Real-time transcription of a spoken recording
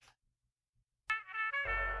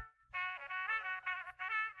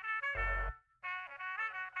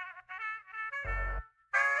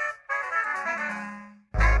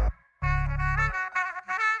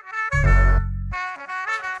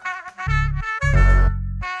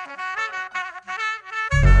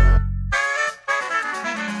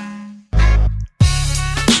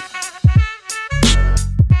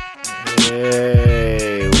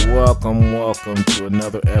welcome to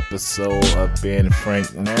another episode of Ben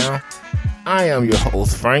Frank Now. I am your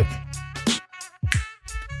host, Frank.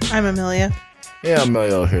 I'm Amelia. Yeah,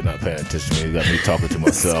 Amelia here not paying attention to me. Got me talking to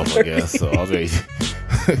myself, I guess. So I was ready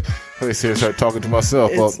to start talking to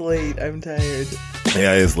myself. It's late. I'm tired.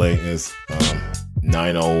 Yeah, it's late. It's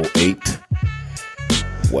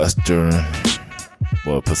 9:08 Western,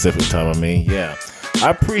 Pacific time, I mean. Yeah. I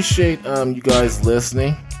appreciate you guys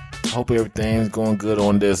listening. I hope everything's going good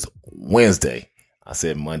on this Wednesday. I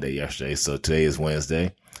said Monday yesterday, so today is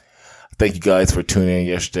Wednesday. Thank you guys for tuning in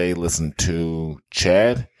yesterday. Listen to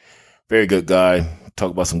Chad. Very good guy. Talk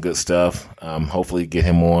about some good stuff. Hopefully get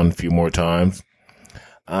him on a few more times.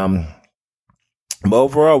 But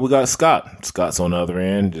overall, we got Scott. Scott's on the other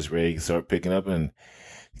end, just ready to start picking up and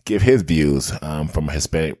give his views from a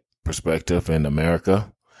Hispanic perspective in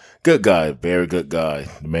America. Good guy. Very good guy.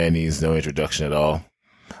 The man needs no introduction at all.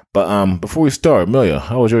 But before we start, Amelia,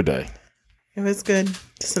 how was your day? It was good.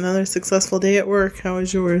 Just another successful day at work. How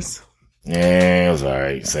was yours? Yeah, it was all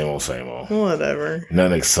right. Same old, same old. Whatever.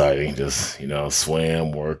 Nothing exciting. Just,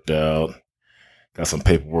 swam, worked out, got some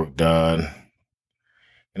paperwork done,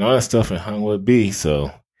 and all that stuff in Hollywood B.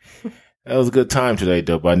 So that was a good time today,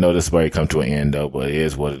 though. But I know this is already come to an end, though. But it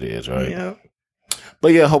is what it is, right? Yeah. But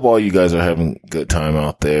yeah, I hope all you guys are having a good time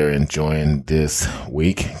out there, enjoying this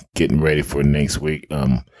week, getting ready for next week,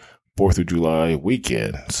 4th of July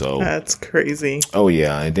weekend. So that's crazy. Oh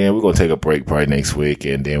yeah, and then we're gonna take a break probably next week,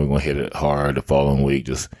 and then we're gonna hit it hard the following week.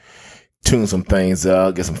 Just tune some things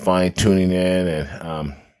out, get some fine tuning in,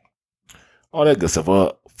 and all that good stuff.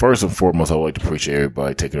 Well, first and foremost, I would like to appreciate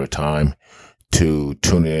everybody taking their time to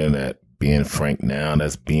tune in at Being Frank Now.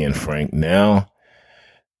 That's Being Frank Now.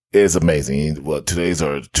 It's amazing. Well, today's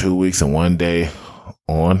are 2 weeks and 1 day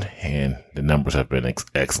on, and the numbers have been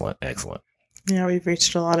excellent. Yeah, we've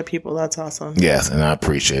reached a lot of people. That's awesome. Yes, and I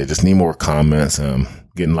appreciate it. Just need more comments.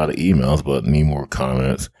 Getting a lot of emails, but need more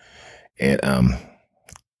comments and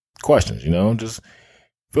questions. Just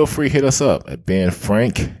feel free to hit us up at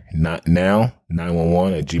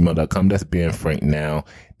benfranknow911@gmail.com. That's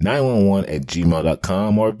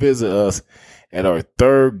benfranknow911@gmail.com, or visit us at our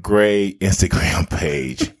 3rd grade Instagram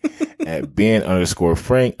page at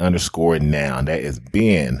Ben_Frank_now. That is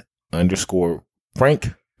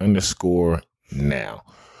Ben_Frank_now.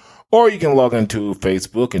 Or you can log into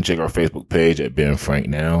Facebook and check our Facebook page at Ben Frank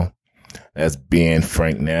Now. That's Ben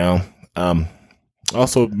Frank Now.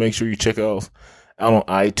 Also, make sure you check us out on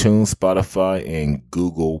iTunes, Spotify, and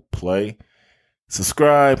Google Play.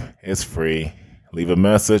 Subscribe. It's free. Leave a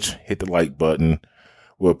message. Hit the like button.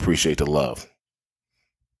 We'll appreciate the love.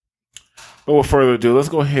 But without further ado, let's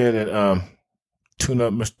go ahead and tune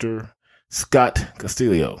up Mr. Scott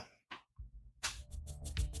Castillo.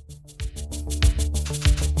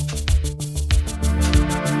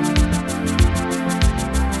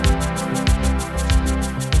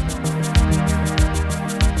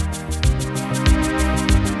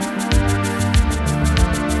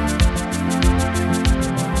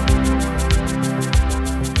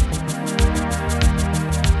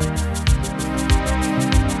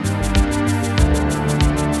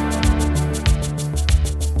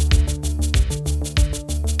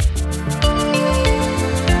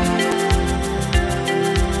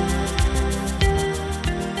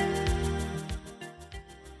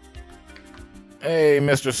 Hey,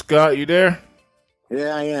 Mr. Scott, you there?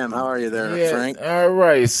 Yeah, I am. How are you there, Frank? All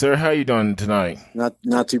right, sir. How you doing tonight?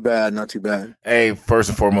 Not too bad. Not too bad. Hey, first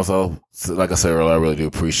and foremost, like I said earlier, I really do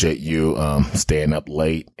appreciate you staying up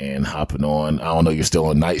late and hopping on. I don't know if you're still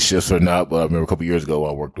on night shifts or not, but I remember a couple years ago when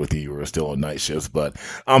I worked with you, you were still on night shifts. But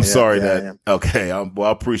I'm sorry that. Okay, I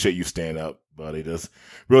appreciate you staying up, buddy. This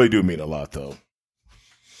really do mean a lot, though.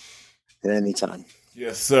 Anytime.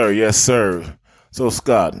 Yes, sir. Yes, sir. So,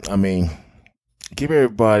 Scott, give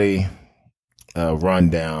everybody a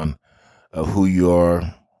rundown of who you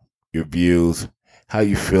are, your views, how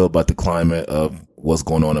you feel about the climate of what's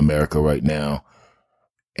going on in America right now.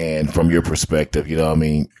 And from your perspective,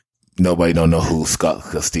 nobody don't know who Scott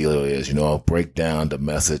Castillo is. Break down the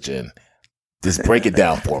message and just break it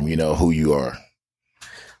down for them, who you are.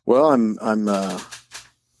 Well, I'm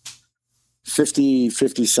 50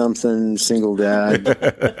 something single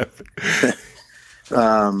dad.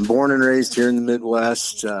 Born and raised here in the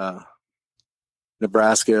Midwest,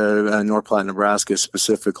 Nebraska, North Platte, Nebraska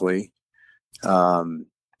specifically. Like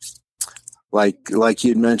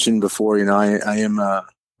you had mentioned before, I am a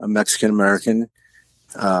Mexican American,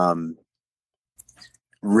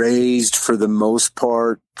 raised for the most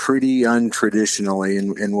part pretty untraditionally,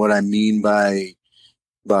 and what I mean by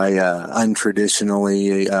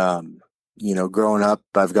untraditionally, growing up,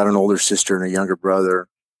 I've got an older sister and a younger brother.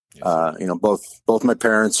 Both my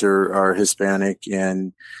parents are Hispanic,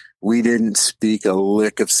 and we didn't speak a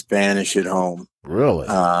lick of Spanish at home. Really?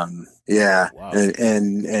 Yeah. Wow.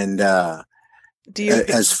 And Do you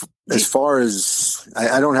as far as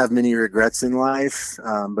I don't have many regrets in life,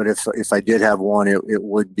 but if I did have one, it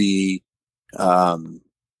would be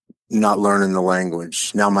not learning the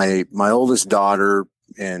language. Now, my oldest daughter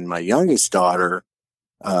and my youngest daughter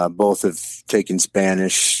both have taken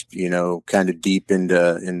Spanish, kind of deep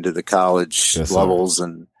into the college levels,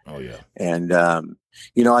 and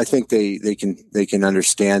I think they can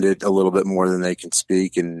understand it a little bit more than they can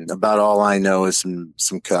speak. And about all I know is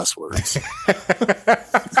some cuss words.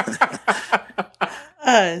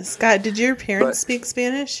 Scott, did your parents speak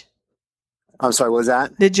Spanish? I'm sorry, what was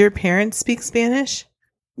that? Did your parents speak Spanish?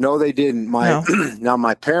 No, they didn't. Now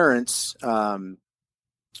my parents,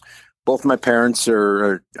 both my parents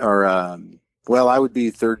are I would be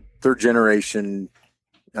third generation,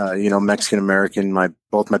 Mexican American.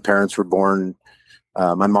 Both my parents were born.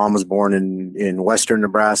 My mom was born in western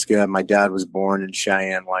Nebraska. My dad was born in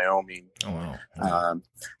Cheyenne, Wyoming. Oh, wow.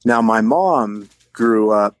 Now my mom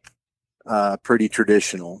grew up pretty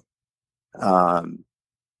traditional. Now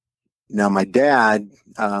my dad,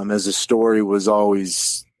 as a story was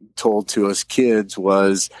always told to us kids,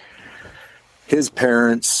 was his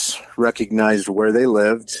parents recognized where they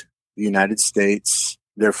lived, the United States,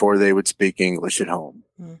 therefore they would speak English at home.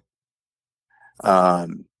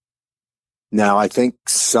 Now I think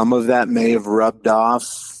some of that may have rubbed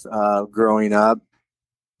off growing up.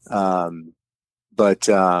 But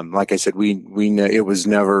like I said, we it was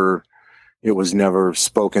never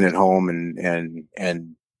spoken at home, and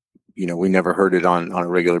we never heard it on a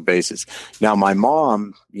regular basis. Now my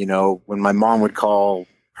mom, when my mom would call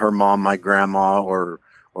her mom my grandma or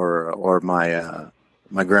my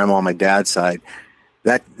grandma on my dad's side,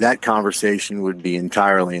 that conversation would be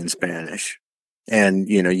entirely in Spanish. And,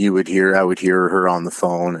 I would hear her on the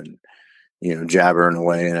phone and, jabbering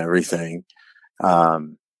away and everything.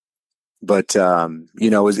 But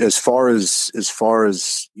as far as,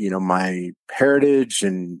 my heritage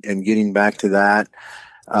and getting back to that,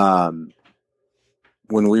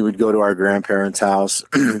 when we would go to our grandparents' house,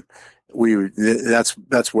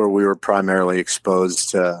 that's where we were primarily exposed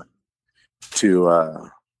to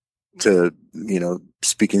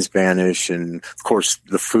speaking Spanish, and of course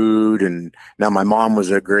the food. And now my mom was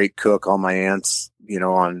a great cook. All my aunts,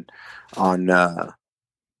 on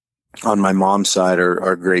my mom's side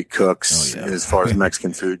are great cooks as far as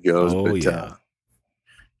Mexican food goes.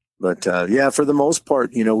 But for the most part,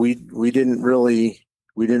 we weren't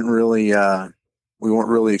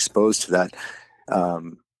really exposed to that.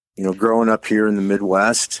 Growing up here in the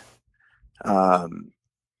Midwest, and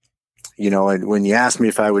when you asked me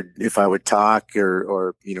if I would talk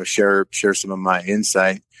or share some of my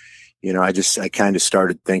insight, I kind of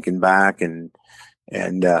started thinking back and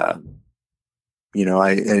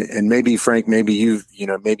maybe Frank, maybe you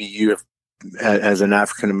have, as an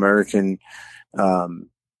African American,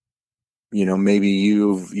 maybe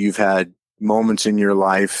you've had moments in your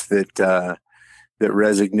life that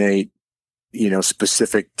resonate,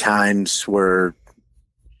 specific times where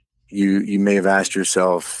you may have asked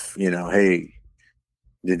yourself, hey,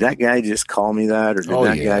 did that guy just call me that, or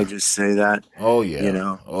did guy just say that? Oh yeah.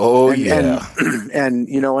 And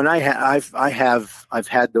I've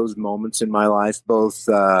had those moments in my life, both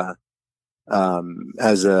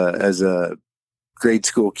as a grade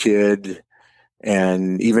school kid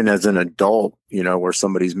and even as an adult, where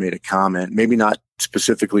somebody's made a comment, maybe not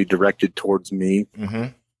specifically directed towards me.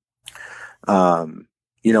 Mm-hmm.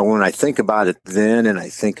 When I think about it then and I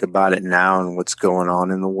think about it now and what's going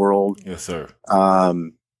on in the world. Yes, sir.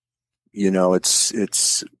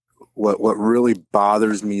 It's what really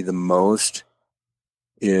bothers me the most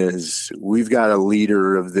is we've got a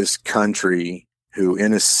leader of this country who,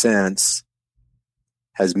 in a sense,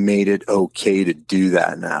 has made it okay to do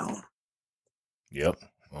that now. Yep.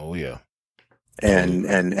 Oh yeah.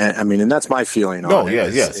 And I mean, and that's my feeling on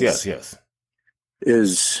it. Yes.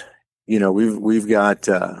 Is, we've got,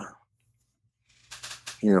 the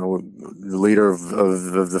leader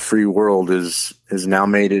of the free world is now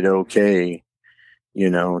made it okay,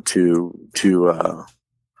 to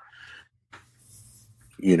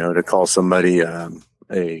call somebody a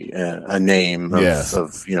name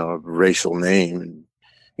of a racial name. And,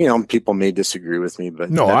 people may disagree with me,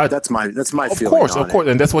 but that's my feeling. Of course.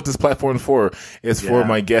 And that's what this platform is for. It's for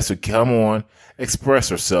my guests to come on, express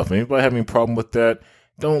herself. Anybody have any problem with that?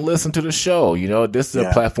 Don't listen to the show. This is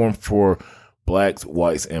a platform for blacks,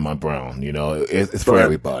 whites, and my brown. It's for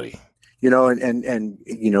everybody. And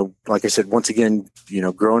like I said, once again,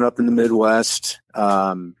 growing up in the Midwest,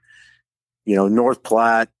 North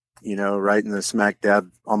Platte, right in the smack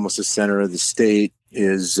dab, almost the center of the state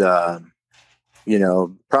is,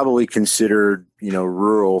 probably considered,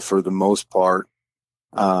 rural for the most part.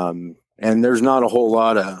 And there's not a whole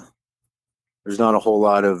lot of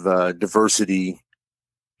diversity,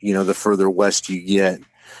 the further west you get.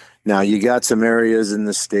 Now you got some areas in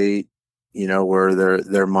the state, where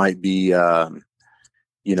there might be, some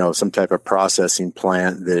type of processing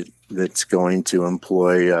plant that's going to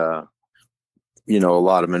employ, a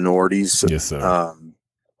lot of minorities. Yes, sir.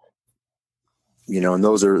 And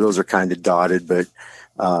those are kind of dotted, but,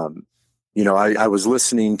 I was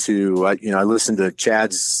listening to, I listened to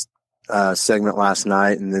Chad's segment last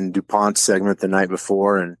night and then DuPont's segment the night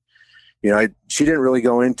before. And, she didn't really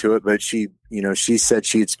go into it, but she said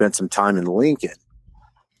she had spent some time in Lincoln.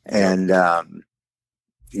 And, I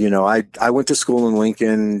went to school in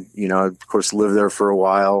Lincoln, of course, lived there for a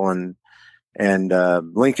while, and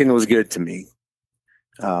Lincoln was good to me.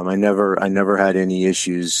 I never had any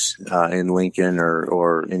issues in Lincoln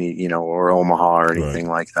or any, or Omaha or anything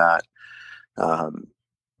like that. So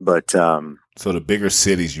the bigger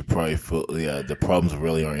cities, you probably feel, the problems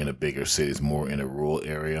really aren't in the bigger cities, more in a rural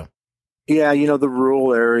area. Yeah, the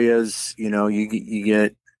rural areas, you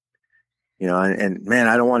get, and man,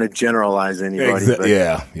 I don't want to generalize anybody. But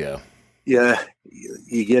yeah, you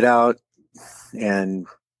get out, and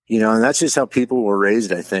and that's just how people were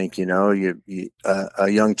raised. I think a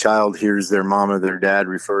young child hears their mom or their dad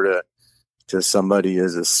refer to somebody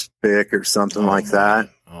as a spick or something like that.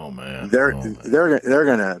 Oh man, they're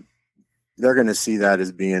gonna see that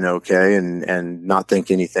as being okay and not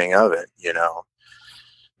think anything of it.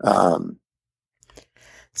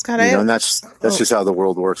 Scott, and that's just how the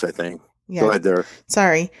world works, I think. Yeah. Go ahead there.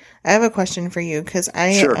 Sorry. I have a question for you because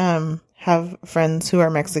I have friends who are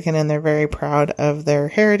Mexican and they're very proud of their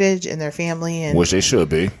heritage and their family. And which they should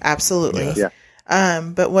be. Absolutely. Yes. Yeah.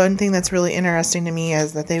 But one thing that's really interesting to me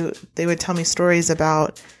is that they would tell me stories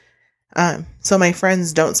about, so my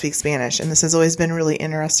friends don't speak Spanish, and this has always been really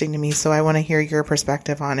interesting to me. So I want to hear your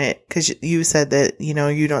perspective on it because you said that,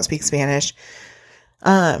 you don't speak Spanish.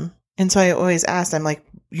 And so I always asked, I'm like,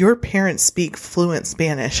 your parents speak fluent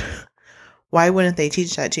Spanish. Why wouldn't they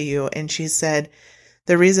teach that to you? And she said,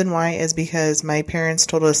 the reason why is because my parents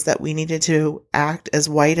told us that we needed to act as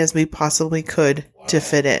white as we possibly could to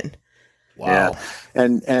fit in. Wow. Yeah.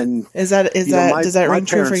 And does that ring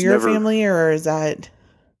true for your family, or is that?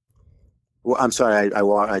 Well, I'm sorry,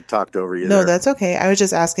 I talked over you. No, there. That's okay. I was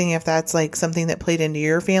just asking if that's like something that played into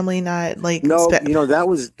your family, not like no, that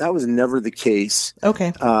was never the case.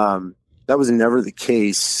 Okay. That was never the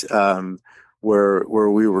case. Where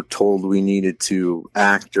we were told we needed to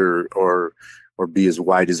act or be as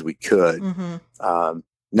white as we could. Mm-hmm.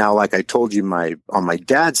 Now, like I told you, on my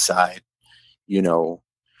dad's side, again,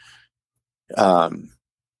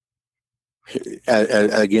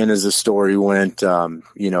 as the story went,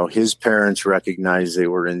 his parents recognized they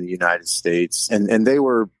were in the United States, and they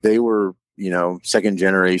were second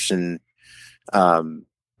generation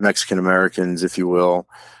Mexican Americans, if you will.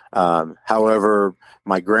 However,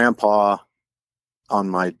 my grandpa on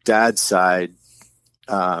my dad's side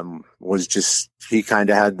was just, he kind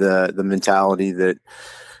of had the mentality that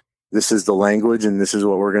this is the language and this is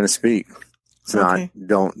what we're going to speak. It's not,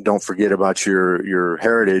 don't forget about your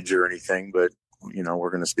heritage or anything, but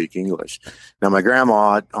we're going to speak English. Now my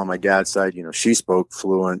grandma on my dad's side, she spoke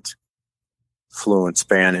fluent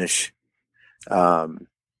Spanish.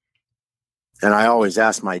 And I always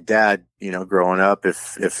asked my dad, growing up,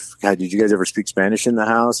 if did you guys ever speak Spanish in the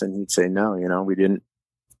house? And he'd say, no, we didn't.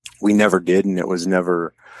 We never did, and wasn't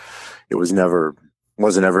ever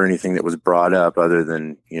anything that was brought up other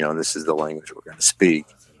than, this is the language we're going to speak.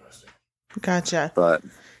 Gotcha. But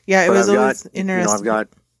yeah, it was always interesting. I've got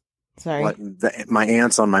my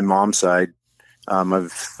aunts on my mom's side.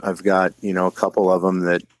 I've got a couple of them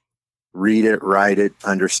that read it, write it,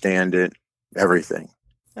 understand it, everything.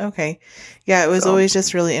 Okay. Yeah, it was always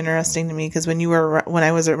just really interesting to me because when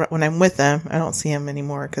I'm with them, I don't see them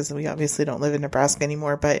anymore because we obviously don't live in Nebraska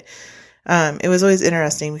anymore, but it was always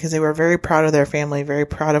interesting because they were very proud of their family, very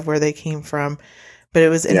proud of where they came from. But it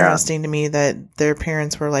was interesting to me that their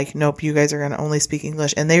parents were like, nope, you guys are going to only speak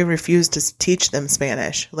English. And they refused to teach them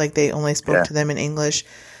Spanish. Like they only spoke to them in English.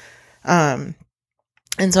 And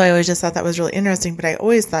so I always just thought that was really interesting, but I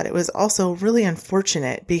always thought it was also really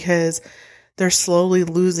unfortunate because they're slowly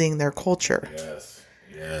losing their culture. Yes.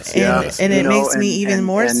 And it makes me even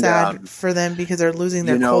more sad for them because they're losing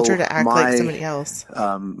their culture to act like somebody else.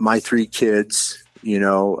 My 3 kids,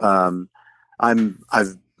 I've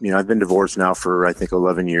been divorced now for I think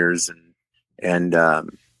 11 years, and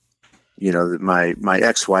my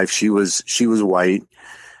ex-wife, she was white.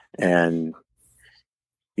 And,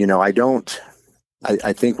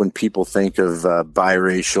 I think when people think of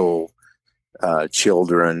biracial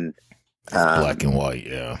children, black and white,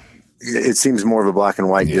 yeah, it seems more of a black and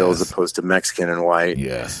white deal Yes. as opposed to Mexican and white.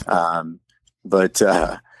 yes, But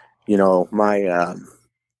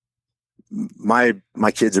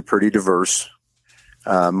my kids are pretty diverse.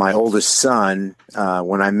 My oldest son,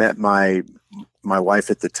 when I met my wife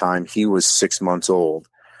at the time, he was 6 months old.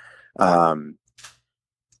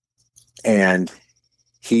 And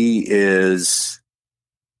he is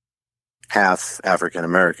half African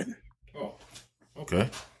American. oh, okay,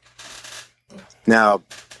 Now,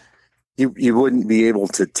 you wouldn't be able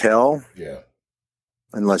to tell yeah,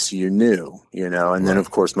 unless you knew, and then Right.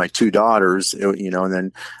 of course my two daughters, and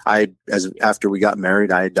then after we got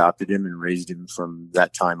married, I adopted him and raised him from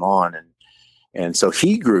that time on. And so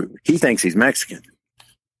he thinks he's Mexican.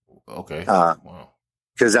 okay, Wow.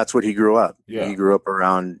 Because that's what he grew up. Yeah. He grew up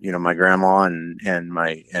around, my grandma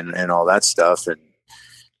and all that stuff. And,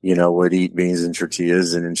 would eat beans and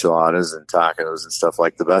tortillas and enchiladas and tacos and stuff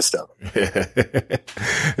like the best of them.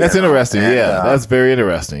 That's interesting. And, Yeah, that's very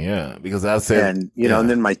interesting. Yeah, because I said, And, and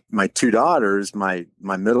then my two daughters, my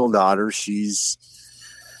middle daughter, she's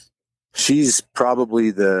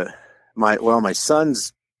probably my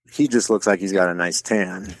son's, he just looks like he's got a nice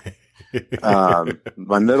tan.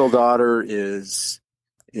 My middle daughter is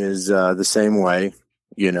the same way.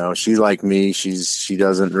 She's like me. She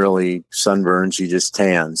doesn't really sunburn. She just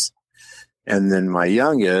tans. And then my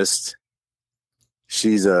youngest,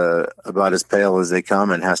 she's about as pale as they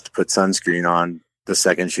come and has to put sunscreen on the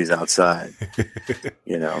second she's outside.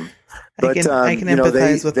 But I can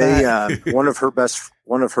empathize with that. one of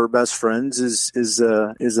her best friends is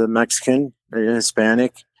a Mexican, a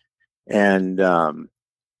Hispanic, and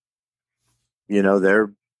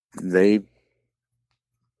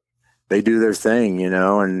they do their thing, and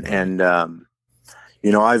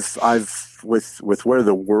I've with where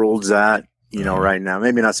the world's at, right now,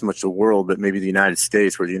 maybe not so much the world, but maybe the United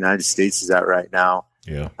States, where the United States is at right now.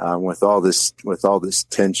 yeah, With all this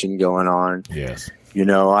tension going on. yes,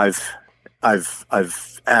 I've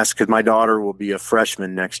asked, because my daughter will be a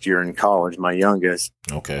freshman next year in college, my youngest,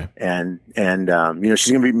 okay, and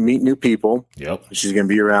she's going to be meet new people. yep, She's going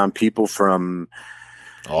to be around people from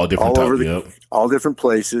all different all over types, yep, all different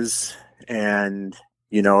places. And,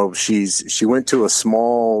 she went to a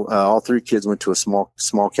small, all three kids went to a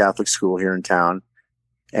small Catholic school here in town.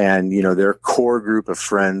 And, their core group of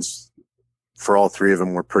friends for all three of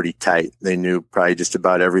them were pretty tight. They knew probably just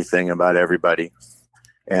about everything about everybody.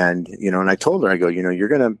 And, and I told her, I go, you're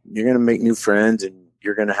going to make new friends and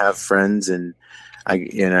you're going to have friends. And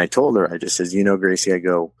I told her, I just says, Gracie, I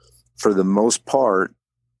go, for the most part,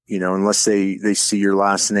 unless they see your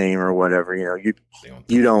last name or whatever, you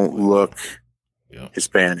don't look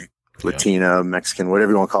Hispanic, Latino, Mexican,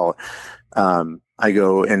 whatever you want to call it. I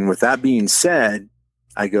go, and with that being said,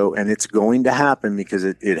 I go, and it's going to happen because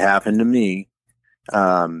it happened to me.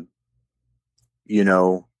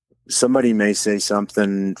 Somebody may say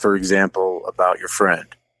something, for example, about your friend,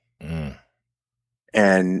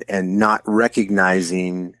 and not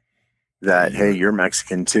recognizing that, hey, you're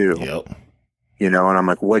Mexican too. yep, And I'm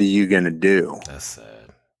like, what are you going to do? that's sad.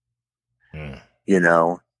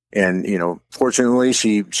 And, fortunately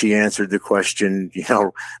she answered the question,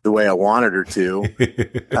 the way I wanted her to.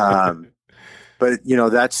 But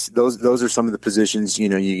those are some of the positions, you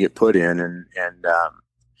get put in. And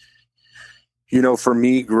for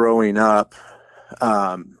me growing up,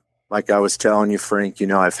 like I was telling you, Frank,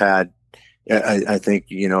 I've had, I think,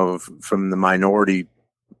 from the minority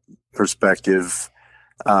perspective,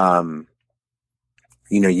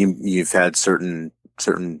 you've had certain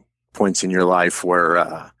points in your life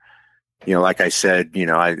where, like I said,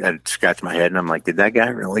 I scratched my head and I'm like, did that guy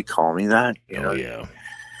really call me that? Yeah,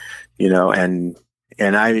 And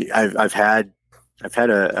I've had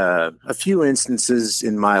a few instances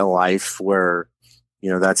in my life where,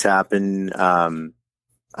 that's happened.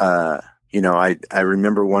 I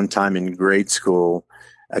remember one time in grade school,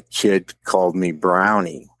 a kid called me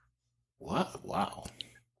Brownie. what? Wow,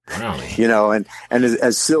 Brownie. And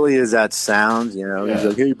as silly as that sounds, he's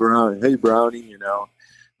like, hey Brownie,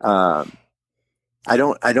 I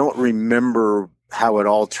don't remember how it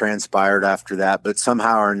all transpired after that, but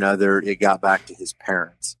somehow or another it got back to his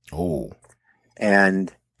parents. Oh,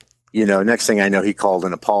 And, next thing I know, he called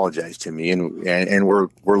and apologized to me, and we're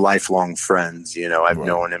lifelong friends. I've Right.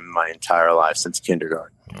 known him my entire life since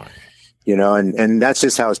kindergarten, right. and that's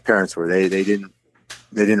just how his parents were. They didn't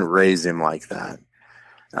raise him like that.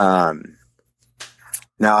 Now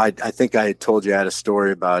I think I had told you I had a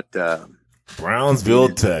story about, Brownsville,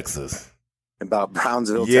 Texas. About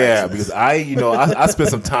Brownsville, yeah, Texas. because I spent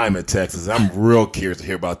some time in Texas. I'm real curious to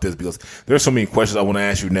hear about this because there's so many questions I want to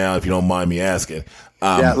ask you now. If you don't mind me asking,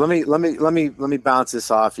 yeah, let me bounce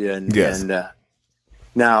this off you. And, yes. and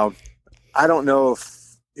now, I don't know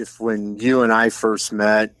if when you and I first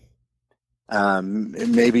met,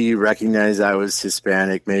 maybe you recognized I was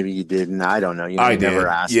Hispanic. Maybe you didn't. I don't know. You I never did.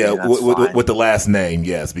 asked. Yeah, me. with the last name,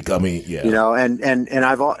 yes. Because yeah. You know, and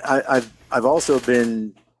I've also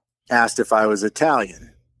been asked if I was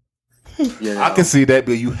Italian. You know? I can see that,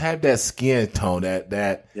 but you have that skin tone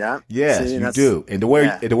that yes, see, you do. And the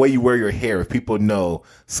way you wear your hair, if people know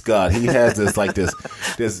Scott, he has this like this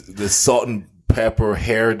salt and pepper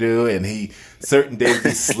hairdo, and he certain days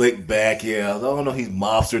he slick back. Yeah, I don't know, he's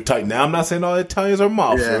mobster type. Now I'm not saying all Italians are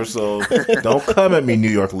mobsters, so don't come at me, New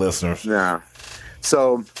York listeners. No.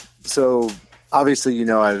 So obviously, you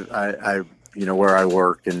know, I you know where I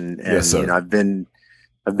work, and yes, sir. You know, I've been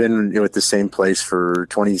with the same place for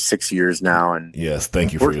 26 years now, and yes,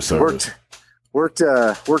 thank you for your service. Worked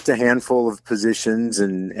a handful of positions,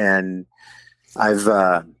 and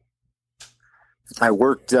I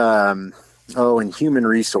worked in human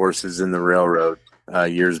resources in the railroad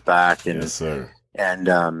years back, and yes, sir. And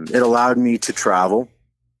it allowed me to travel,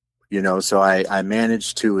 you know. So I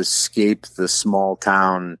managed to escape the small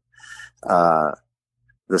town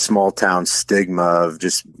stigma of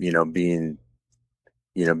just being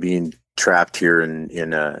trapped here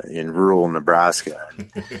in rural Nebraska.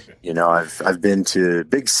 You know, I've been to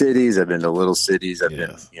big cities, I've been to little cities, I've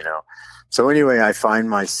been, you know. So anyway, I find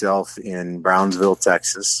myself in Brownsville,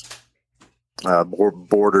 Texas,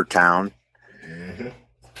 border town. Mm-hmm.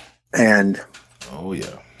 And oh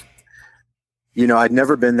yeah, you know, I'd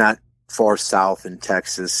never been that far south in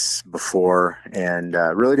Texas before, and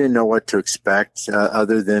really didn't know what to expect,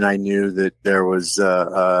 other than I knew that there was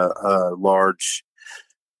a large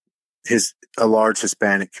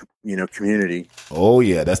Hispanic, community. Oh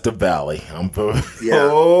yeah, that's the Valley. Yeah.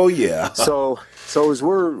 Oh yeah. So as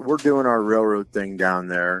we're doing our railroad thing down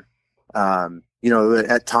there,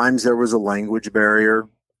 at times there was a language barrier,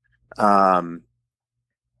 and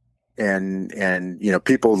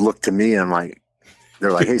people look to me and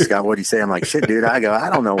they're like, "Hey Scott, what'd he say?" I'm like, "Shit, dude." I go, "I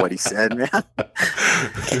don't know what he said, man."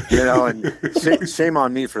 And shame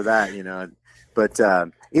on me for that, But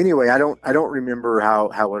anyway, I don't remember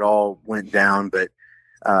how it all went down, but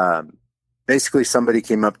basically somebody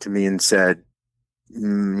came up to me and said,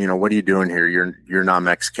 "What are you doing here? You're not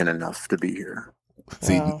Mexican enough to be here."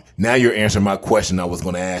 See, now you're answering my question I was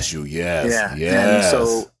going to ask you. Yes, yeah. yes.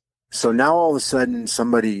 And so now all of a sudden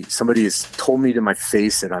somebody has told me to my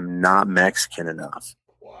face that I'm not Mexican enough.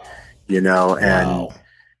 Wow.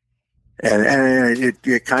 And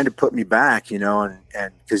it kind of put me back, and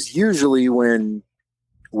because usually when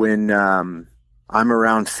I'm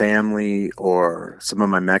around family or some of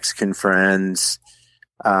my Mexican friends,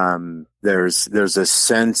 there's a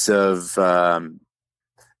sense of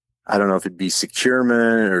I don't know if it'd be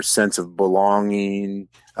securement or sense of belonging,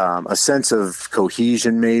 a sense of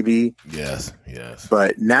cohesion, maybe. Yes.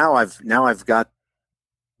 But now I've got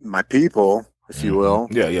my people, if you will.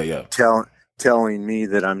 Yeah. Telling me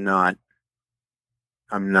that I'm not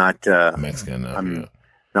Mexican enough. I'm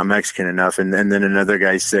not Mexican enough. And then another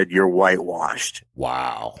guy said, "You're whitewashed."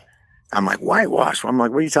 Wow. I'm like, whitewashed? I'm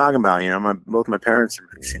like, what are you talking about? Both my parents are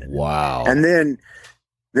Mexican. Wow. And then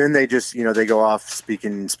they just, they go off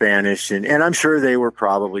speaking Spanish, and I'm sure they were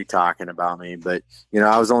probably talking about me, but,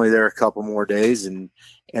 I was only there a couple more days, and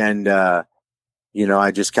I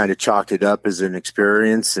just kind of chalked it up as an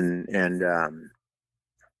experience, and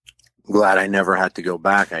glad I never had to go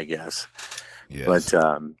back, I guess. Yes. But,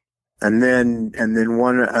 and then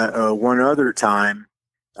one other time,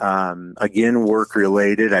 again, work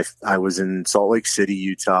related, I was in Salt Lake City,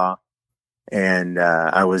 Utah, and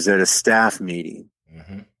I was at a staff meeting.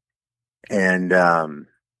 Mm-hmm. And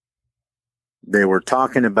they were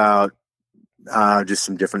talking about just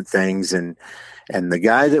some different things, and the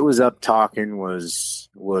guy that was up talking was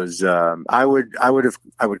I would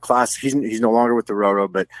class. He's no longer with the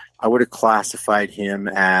railroad, but I would have classified him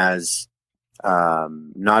as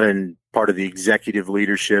not in part of the executive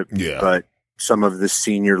leadership, but some of the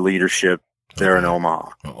senior leadership there in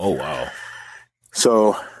Omaha. Oh wow!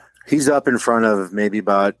 So he's up in front of maybe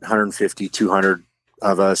about 150, 200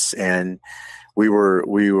 of us, and we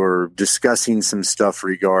were discussing some stuff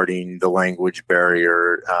regarding the language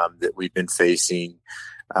barrier that we've been facing.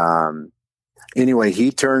 Anyway,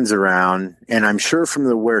 he turns around, and I'm sure from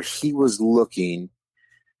where he was looking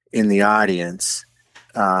in the audience,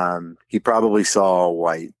 he probably saw a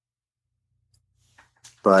white.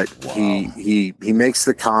 But Wow. he makes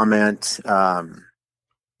the comment,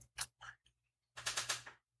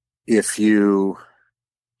 if you,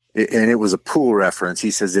 and it was a pool reference.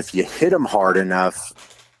 He says, if you hit them hard enough,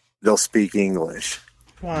 they'll speak English.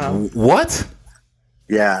 Wow. What?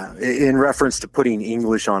 Yeah, in reference to putting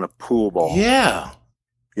English on a pool ball. Yeah.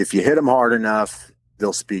 If you hit them hard enough,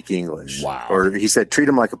 they'll speak English. Wow. Or he said, treat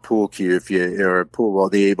them like a pool cue. Or a pool ball,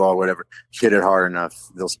 the A ball, whatever, hit it hard enough,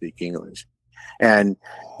 they'll speak English. And,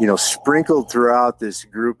 sprinkled throughout this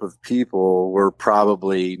group of people were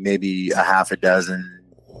probably maybe a half a dozen,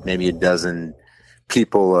 maybe a dozen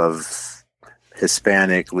people of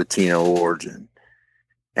Hispanic, Latino origin.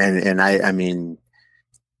 And I mean,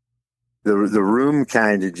 the room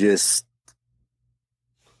kind of just,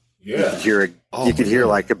 Yeah. you could hear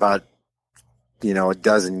like about, a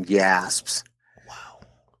dozen gasps.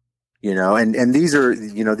 Wow. And these are,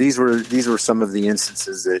 these were some of the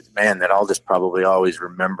instances that I'll just probably always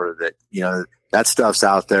remember that, that stuff's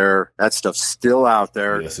out there. That stuff's still out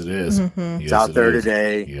there. Yes, it is. Mm-hmm. It's out there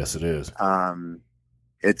today. Yes, it is.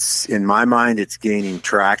 It's, in my mind, it's gaining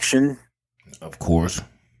traction, Of course.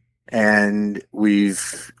 and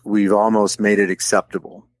we've almost made it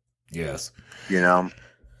acceptable, Yes. and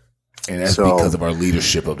that's So- because of our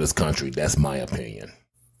leadership of this country. That's my opinion.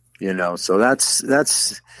 so that's,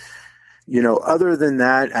 other than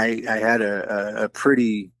that, I had a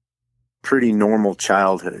pretty normal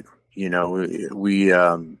childhood. We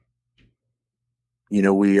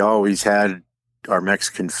always had our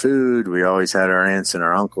Mexican food. We always had our aunts and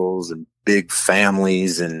our uncles and big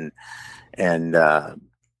families, and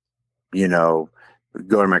we'd go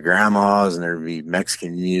to my grandma's and there'd be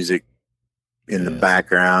Mexican music in the Yes.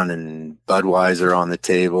 background and Budweiser on the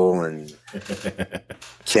table and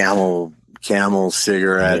Camel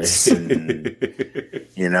cigarettes and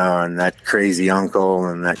and that crazy uncle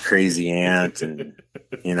and that crazy aunt, and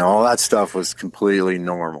all that stuff was completely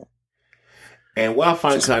normal. And what I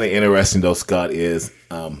find kind of interesting, though, Scott, is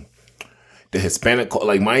the Hispanic,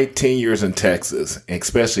 like my 10 years in Texas, and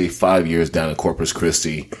especially 5 years down in Corpus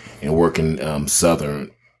Christi and working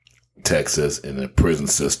southern Texas in the prison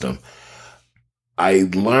system, I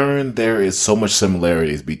learned there is so much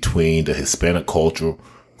similarities between the Hispanic culture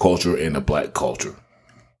and the black culture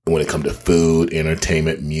when it comes to food,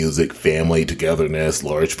 entertainment, music, family togetherness,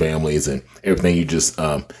 large families, and everything you just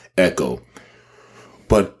echo.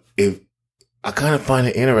 But I kind of find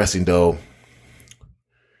it interesting, though,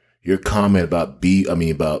 your comment about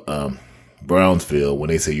Brownsville when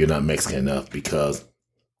they say you're not Mexican enough, because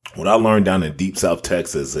what I learned down in deep South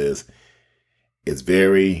Texas is it's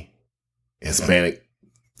very Hispanic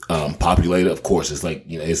populated. Of course, it's like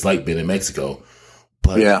it's like being in Mexico,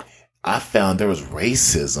 but Yeah. I found there was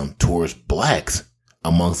racism towards blacks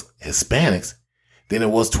amongst Hispanics than it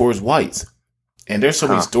was towards whites. And there's so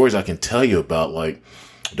many stories I can tell you about. Like,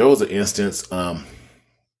 there was an instance, I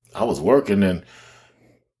was working and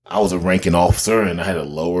I was a ranking officer and I had a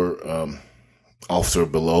lower officer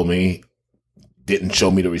below me didn't show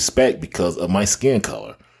me the respect because of my skin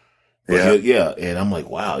color. But yeah. And I'm like,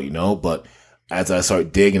 wow, but as I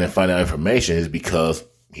start digging and finding out information, it's because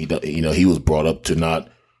he was brought up to not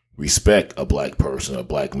respect a black person, a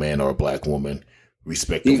black man or a black woman,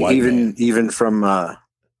 respect the white man. Even from a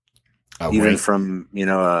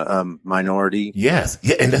minority. Yes.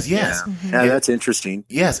 Yeah. And that's, yes. Yeah. Yeah, that's interesting.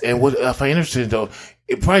 Yes. And what I find interesting, though,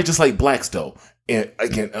 it probably just like blacks, though. And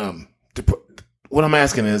again, what I'm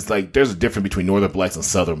asking is, like, there's a difference between northern blacks and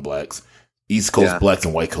southern blacks, East Coast blacks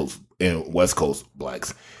and West Coast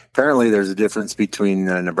blacks. Apparently, there's a difference between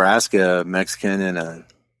a Nebraska Mexican and a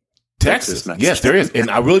Texas Mexican. Yes, there is. And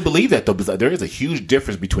I really believe that, though, because there is a huge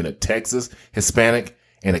difference between a Texas Hispanic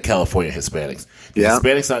and a California Hispanics. The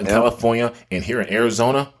Hispanics out in California and here in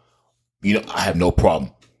Arizona, I have no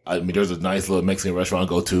problem. I mean, there's a nice little Mexican restaurant I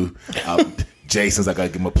go to. Jason's, I got to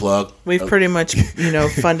give him a plug. We've pretty much,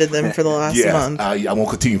 funded them for the last month. I won't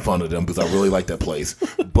continue funding them because I really like that place.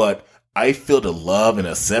 But I feel the love and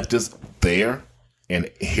acceptance there and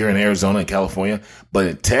here in Arizona and California. But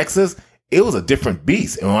in Texas, it was a different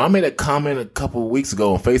beast. And when I made a comment a couple of weeks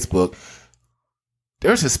ago on Facebook,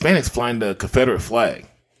 there's Hispanics flying the Confederate flag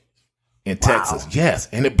in Texas. Yes.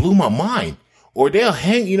 And it blew my mind. Or they'll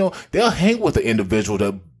hang with the individual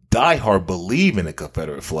that diehard believe in the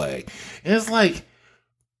Confederate flag. And it's like,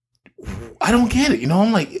 I don't get it.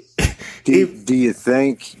 I'm like, do you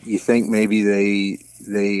think maybe they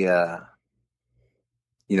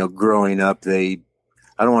growing up, I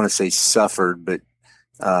don't want to say suffered, but,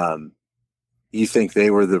 you think they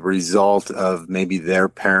were the result of maybe their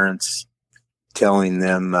parents telling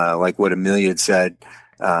them, like what Amelia had said,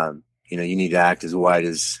 you need to act as white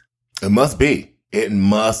as. It must be. It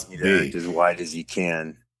must be as wide as you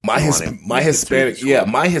can. My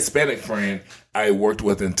Hispanic friend I worked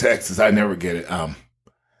with in Texas. I never get it.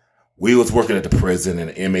 We was working at the prison, and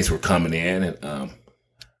the inmates were coming in, and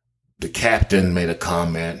the captain made a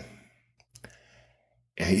comment,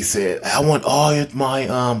 and he said, "I want all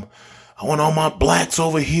my blacks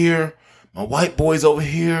over here, my white boys over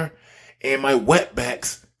here, and my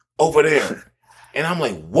wetbacks over there." And I'm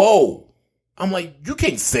like, "Whoa!" I'm like, "You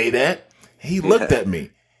can't say that." He looked at me,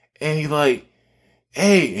 and he's like,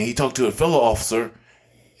 "Hey," and he talked to a fellow officer.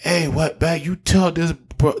 "Hey, wetback, you tell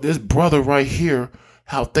this brother right here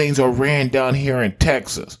how things are ran down here in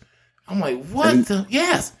Texas." I'm like, "What the?"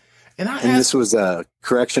 Yes. And this was a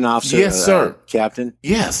correction officer? Yes, sir. Captain?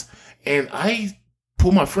 Yes. And I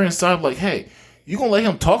pulled my friend aside, like, "Hey, you gonna let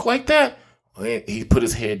him talk like that?" And he put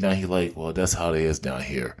his head down. He like, "Well, that's how it is down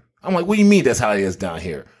here." I'm like, "What do you mean that's how it is down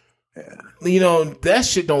here?" Yeah. That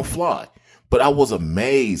shit don't fly. But I was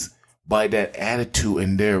amazed by that attitude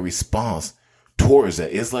and their response towards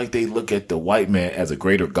that. It's like they look at the white man as a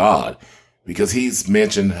greater god because he's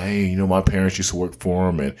mentioned, "Hey, my parents used to work for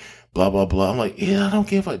him and blah, blah, blah." I'm like, "Yeah, I don't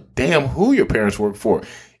give a damn who your parents work for.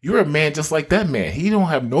 You're a man just like that man. He don't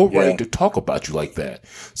have no right to talk about you like that."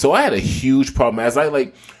 So I had a huge problem as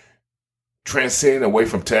I transcended away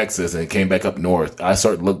from Texas and came back up north. I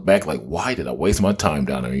started to look back like, why did I waste my time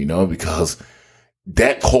down there? Because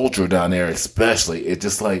that culture down there, especially, it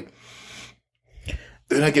just like,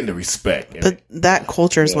 they're not getting the respect. But that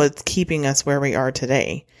culture is what's keeping us where we are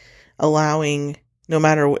today. Allowing, no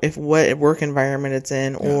matter what work environment it's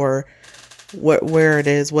in or where it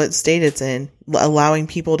is, what state it's in, allowing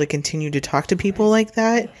people to continue to talk to people like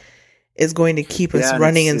that is going to keep us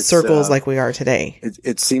running in circles like we are today.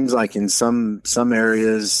 It seems like in some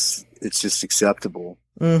areas it's just acceptable.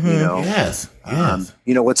 Mm-hmm. Yes.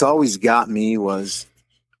 What's always got me was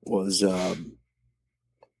the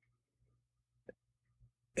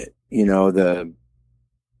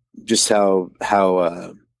just how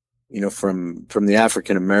from the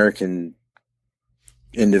African American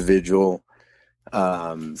individual.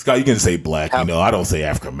 Scott, you can say black. I don't say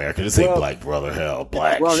African American. Just say black, brother. Hell,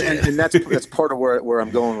 black. Well, and that's part of where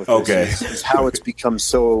I'm going with this. Is how it's become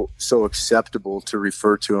so acceptable to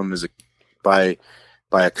refer to them as by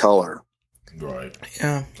a color. Right.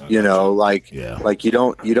 Yeah. You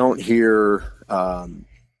don't hear.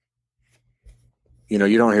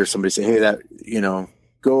 You don't hear somebody say, "Hey,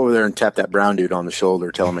 go over there and tap that brown dude on the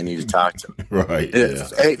shoulder. Tell him I need to talk to him." Right.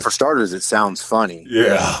 Hey, for starters, it sounds funny.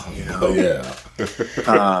 Yeah. Yeah.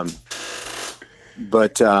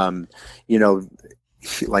 But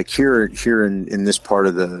like here in this part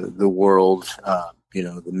of the world,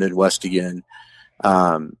 the Midwest again,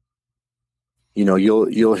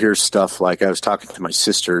 you'll hear stuff like, I was talking to my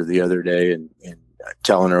sister the other day and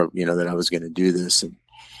telling her, that I was going to do this,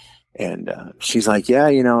 and she's like, "Yeah,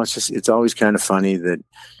 it's always kind of funny that,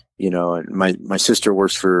 and my sister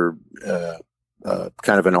works for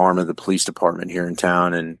kind of an arm of the police department here in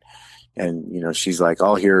town, and she's like,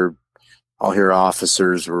 I'll hear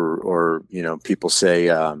officers or people say,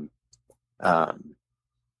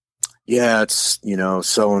 yeah, it's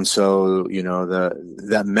so and so,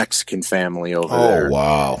 that Mexican family over there." Oh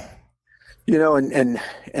wow. And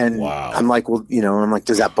wow. I'm like, well,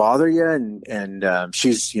 does that bother you? And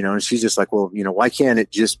she's just like, well, why can't it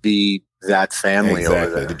just be that family over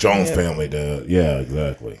there? The Jones family, yeah,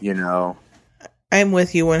 exactly. I'm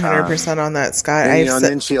with you 100% on that, Scott. And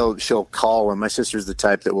then she'll call, and my sister's the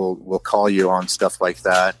type that will call you on stuff like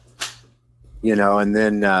that, and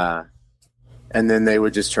then they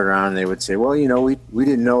would just turn around and they would say, well, we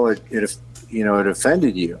didn't know it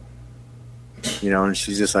offended you. And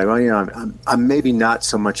she's just like, well, I'm maybe not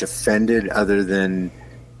so much offended, other than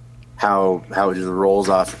how it just rolls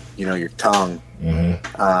off, your tongue.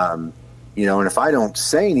 Mm-hmm. And if I don't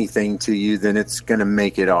say anything to you, then it's going to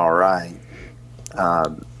make it all right.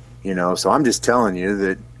 So I'm just telling you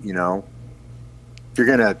that, if you're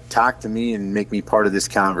going to talk to me and make me part of this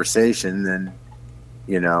conversation, then,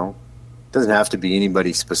 it doesn't have to be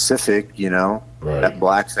anybody specific, right. That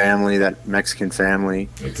black family, that Mexican family.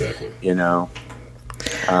 Exactly.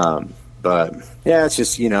 But yeah, it's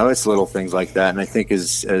just, it's little things like that. And I think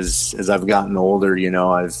as I've gotten older,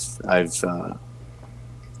 I've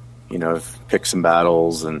picked some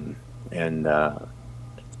battles and now,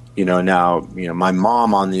 my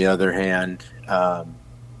mom, on the other hand,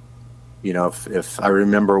 if I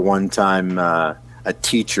remember one time, a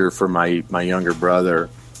teacher for my younger brother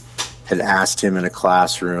had asked him in a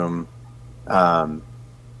classroom, if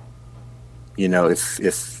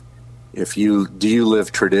do you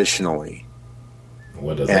live traditionally?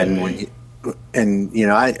 What does that mean?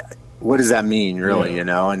 what does that mean, really? You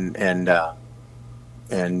know, and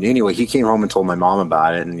anyway, he came home and told my mom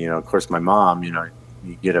about it, and you know, of course, my mom, you know,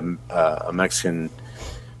 you get a Mexican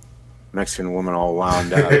woman all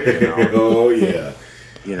wound up. You know? Oh yeah.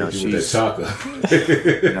 You know, she's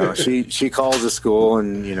you know, she calls the school,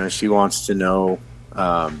 and you know, she wants to know,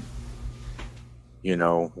 you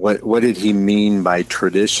know, what did he mean by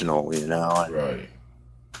traditional? You know, right?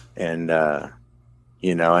 And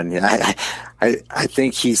you know, and I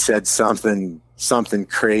think he said something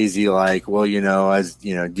crazy like, well, you know, as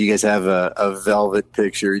you know, do you guys have a velvet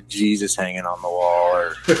picture of Jesus hanging on the wall?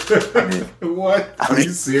 Or I mean, what? Are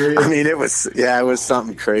you serious? I mean, it was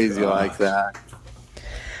something crazy like that.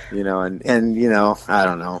 You know, and you know, I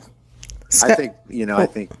don't know. I think, you know,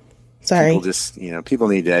 people just, you know, people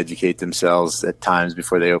need to educate themselves at times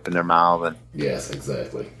before they open their mouth. And yes,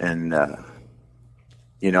 exactly. And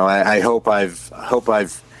you know, I hope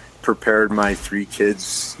I've prepared my 3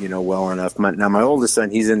 kids, you know, well enough. Now my oldest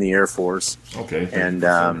son, he's in the Air Force. Okay.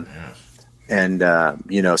 And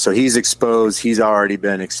you know, so he's already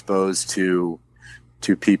been exposed to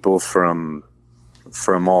people from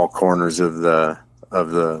all corners of the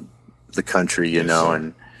country, you know,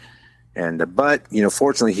 and but you know,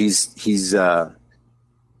 fortunately he's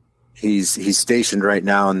stationed right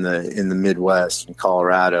now in the Midwest in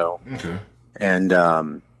Colorado. Okay.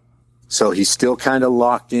 And so he's still kind of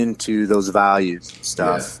locked into those values and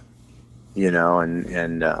stuff, you know,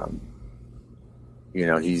 and you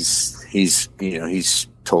know, he's you know, he's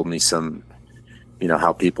told me some, you know,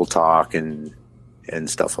 how people talk and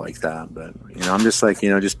stuff like that. But you know, I'm just like, you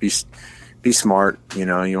know, just be smart. You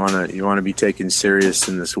know, you want to be taken serious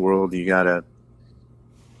in this world. You gotta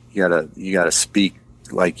speak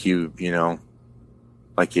like you know,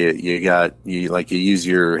 like you use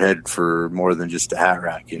your head for more than just a hat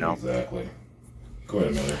rack, you know. Exactly. Go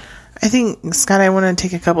ahead, Mother. I think, Scott, I want to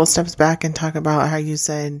take a couple steps back and talk about how you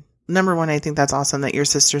said, number one, I think that's awesome that your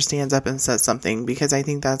sister stands up and says something, because I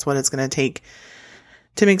think that's what it's going to take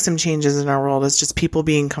to make some changes in our world. Is just people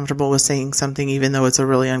being comfortable with saying something, even though it's a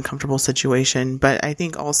really uncomfortable situation. But I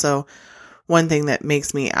think also one thing that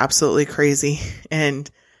makes me absolutely crazy, and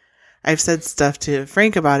I've said stuff to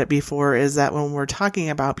Frank about it before, is that when we're talking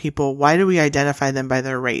about people, why do we identify them by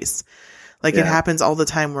their race? Like it happens all the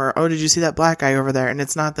time where, oh, did you see that black guy over there? And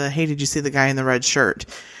it's not the, hey, did you see the guy in the red shirt?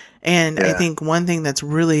 And I think one thing that's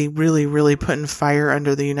really, really, really putting fire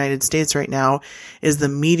under the United States right now is the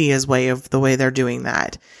media's way of the way they're doing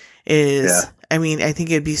that. I mean, I think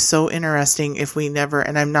it'd be so interesting if we never,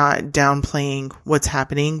 and I'm not downplaying what's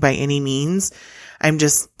happening by any means.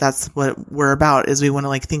 That's what we're about, is we want to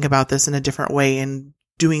like think about this in a different way and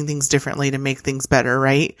doing things differently to make things better.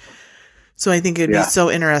 Right. So I think it'd be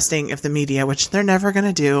so interesting if the media, which they're never going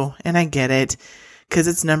to do, and I get it, because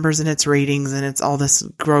it's numbers and it's ratings and it's all this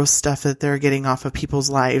gross stuff that they're getting off of people's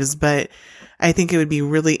lives. But I think it would be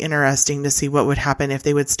really interesting to see what would happen if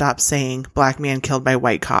they would stop saying black man killed by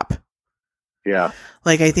white cop. Yeah.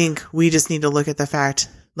 Like, I think we just need to look at the fact,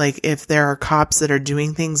 like, if there are cops that are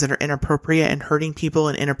doing things that are inappropriate and hurting people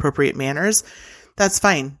in inappropriate manners, that's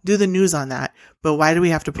fine. Do the news on that. But why do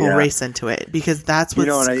we have to pull race into it? Because that's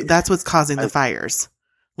what's causing the fires.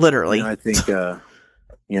 Literally.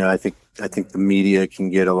 You know, I think I think the media can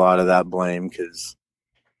get a lot of that blame because,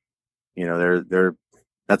 you know, they're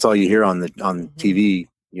that's all you hear on TV,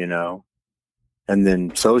 you know. And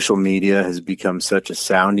then social media has become such a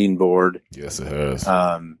sounding board. Yes, it has.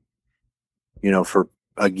 You know, for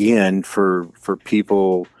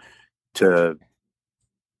people to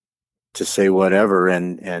say whatever,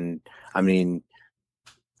 and I mean,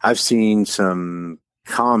 I've seen some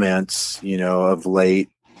comments, you know, of late,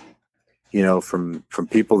 you know, from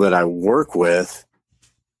people that I work with,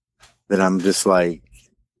 that I'm just like,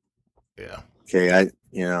 okay,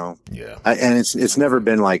 and it's never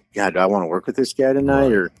been like, God, do I want to work with this guy tonight?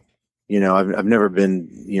 Right. Or, you know, I've never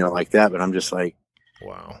been, you know, like that, but I'm just like,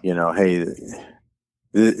 wow, you know, hey,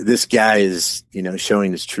 this guy is, you know,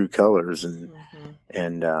 showing his true colors, and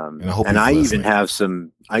I even have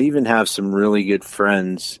some really good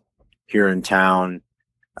friends here in town,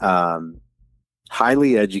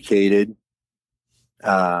 highly educated.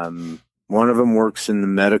 One of them works in the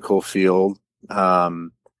medical field.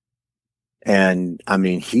 And I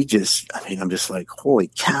mean, I'm just like, holy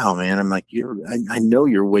cow, man. I'm like, I know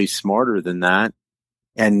you're way smarter than that.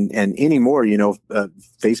 And anymore, you know,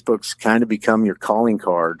 Facebook's kind of become your calling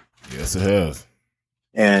card. Yes, it has.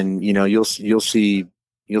 And, you know, you'll see,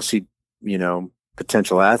 you know,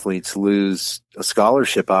 potential athletes lose a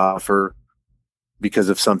scholarship offer because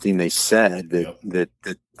of something they said, that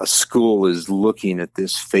a school is looking at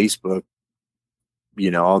this Facebook,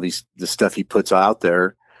 you know, all the stuff he puts out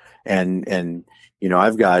there, And, you know,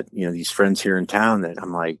 I've got, you know, these friends here in town that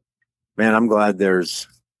I'm like, man, I'm glad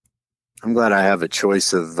I have a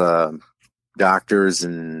choice of, doctors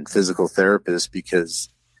and physical therapists, because,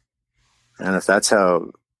 and if that's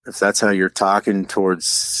how you're talking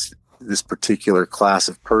towards this particular class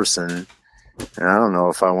of person, and I don't know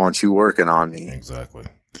if I want you working on me. Exactly.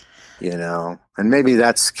 You know, and maybe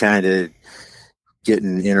that's kind of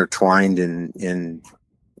getting intertwined in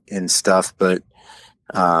stuff, but,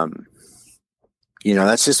 you know,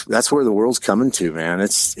 that's where the world's coming to, man.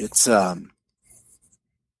 It's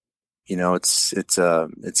you know, it's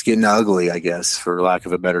getting ugly, I guess, for lack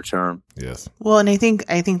of a better term. Yes. Well, and I think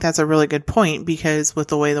that's a really good point, because with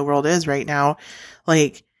the way the world is right now,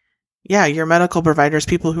 like, yeah, your medical providers,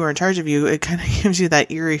 people who are in charge of you, it kind of gives you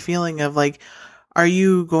that eerie feeling of like, are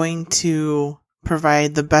you going to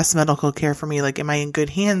provide the best medical care for me? Like, am I in good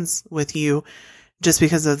hands with you just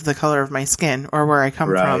because of the color of my skin or where I come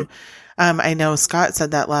Right. from? I know Scott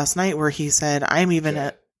said that last night, where he said, I'm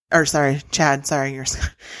even Chad, sorry, you're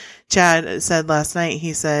Scott. Chad said last night,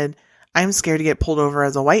 he said, I'm scared to get pulled over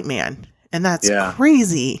as a white man. And that's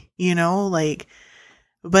crazy, you know, like,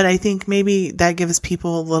 but I think maybe that gives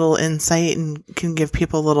people a little insight and can give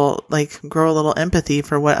people a little, like, grow a little empathy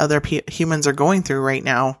for what other humans are going through right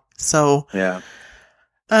now. So, yeah.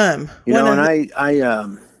 You know, and I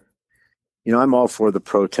you know, I'm all for the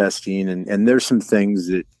protesting, and there's some things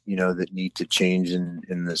that, you know, that need to change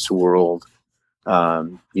in this world.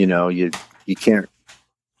 You know, you can't,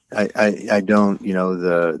 I don't, you know,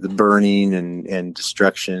 the burning and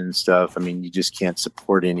destruction and stuff. I mean, you just can't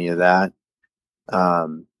support any of that.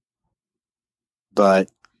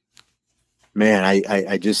 But man,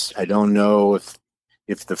 I don't know if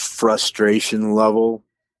the frustration level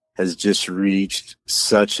has just reached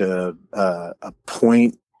such a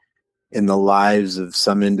point in the lives of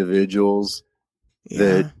some individuals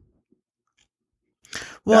that.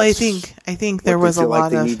 Well, I think there was a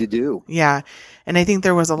lot of, need to do. Yeah. And I think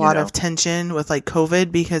there was a lot of tension with like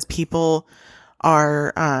COVID, because people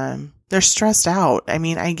are, they're stressed out. I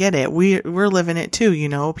mean, I get it. We're living it too, you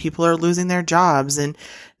know, people are losing their jobs and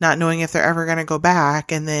not knowing if they're ever going to go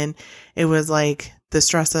back. And then it was like the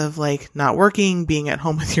stress of like not working, being at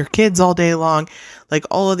home with your kids all day long, like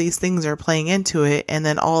all of these things are playing into it. And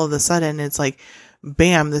then all of a sudden it's like,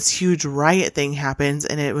 bam, this huge riot thing happens.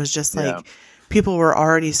 And it was just like, people were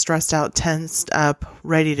already stressed out, tensed up,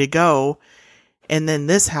 ready to go. And then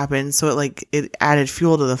this happened. So it added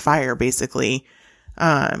fuel to the fire, basically.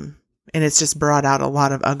 And it's just brought out a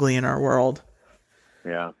lot of ugly in our world.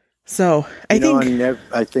 Yeah. So I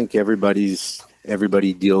think everybody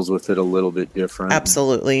deals with it a little bit different.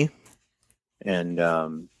 Absolutely. And,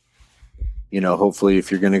 you know, hopefully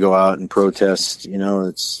if you're going to go out and protest, you know,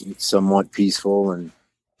 it's somewhat peaceful, and,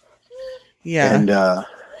 you know,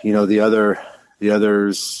 the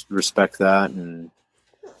others respect that, and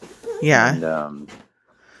you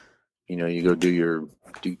know, you go do your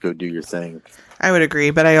thing. I would agree,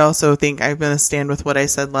 but I also think I'm going to stand with what I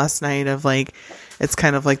said last night of like, it's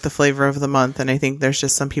kind of like the flavor of the month. And I think there's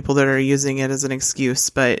just some people that are using it as an excuse,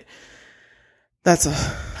 but that's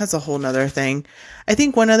a whole nother thing. I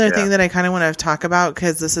think one other thing that I kind of want to talk about,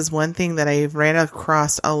 because this is one thing that I've ran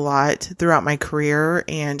across a lot throughout my career,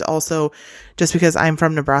 and also just because I'm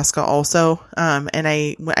from Nebraska also. And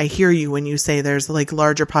I hear you when you say there's like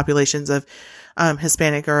larger populations of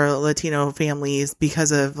Hispanic or Latino families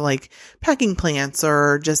because of like packing plants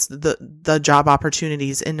or just the job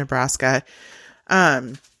opportunities in Nebraska.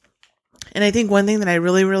 And I think one thing that I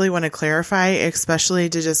really, really want to clarify, especially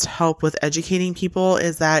to just help with educating people,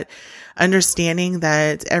 is that understanding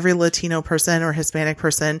that every Latino person or Hispanic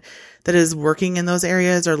person that is working in those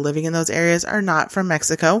areas or living in those areas are not from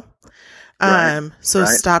Mexico. So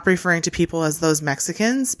stop referring to people as those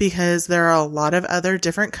Mexicans, because there are a lot of other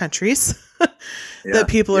different countries that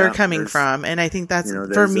people are coming from. And I think that's, you know,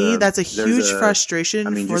 for me, that's a huge frustration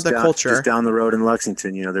for the culture. Just down the road in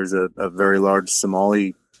Lexington, you know, there's a very large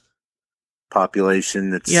Somali population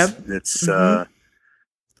that's you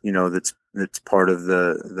know, that's part of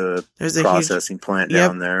the processing plant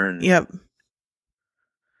down there. And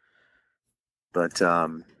but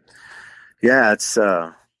yeah, it's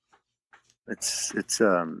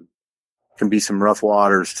can be some rough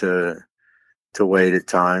waters to wade at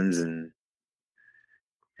times, and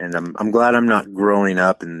I'm glad I'm not growing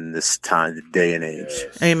up in this day and age.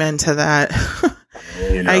 Amen to that.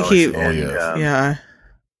 You know,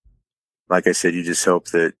 like I said, you just hope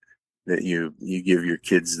that you give your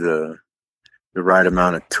kids the right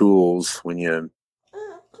amount of tools when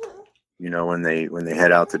when they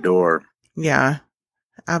head out the door. Yeah,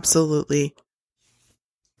 absolutely.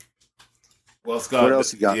 Well, Scott, what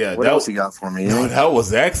else you got? Yeah, what else you got for me? No, that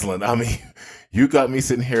was excellent. I mean, you got me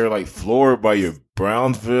sitting here like floored by your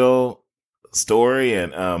Brownsville story,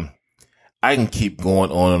 and I can keep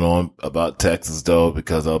going on and on about Texas though,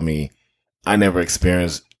 because I mean, I never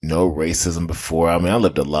experienced no racism before. I mean, I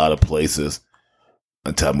lived a lot of places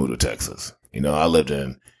until I moved to Texas. You know, I lived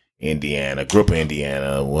in Indiana, grew up in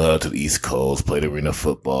Indiana, went to the East Coast, played arena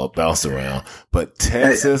football, bounced around. But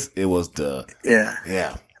Texas, it was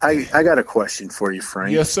yeah. I got a question for you,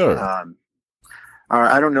 Frank. Yes, sir.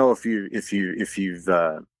 I don't know if you've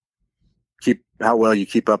how well you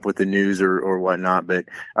keep up with the news or whatnot, but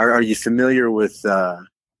are you familiar with the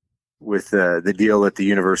deal at the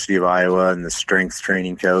University of Iowa and the strength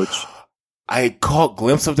training coach? I caught a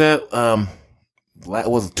glimpse of that.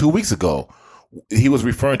 Was 2 weeks ago. He was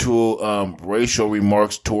referring to racial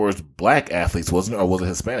remarks towards black athletes, wasn't it? Or was it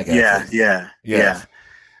Hispanic athletes? Yeah.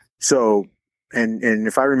 So, and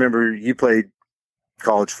if I remember, you played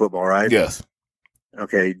college football, right? Yes.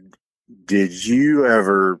 Okay. Did you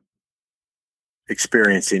ever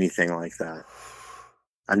experience anything like that?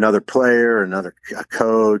 Another player, a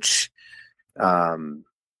coach, anything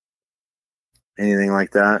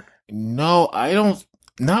like that? No, I don't.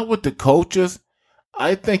 Not with the coaches.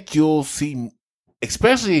 I think you'll see,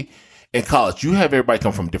 especially in college, you have everybody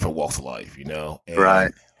come from different walks of life, you know? And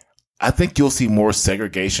right. I think you'll see more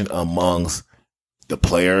segregation amongst the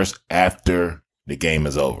players after the game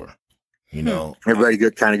is over. You know, everybody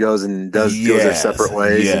kind of goes and goes their separate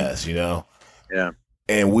ways. Yes, you know. Yeah.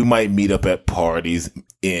 And we might meet up at parties.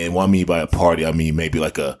 And what I mean by a party, I mean maybe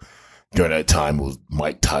like during that time it was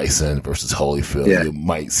Mike Tyson versus Holyfield. Yeah. You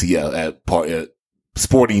might see at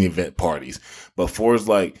sporting event parties. But for it's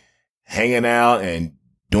like hanging out and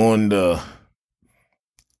doing the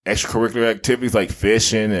extracurricular activities like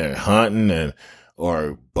fishing and hunting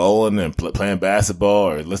or bowling and playing basketball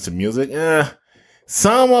or listening to music,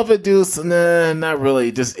 some of it do, not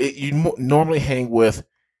really. Just you normally hang with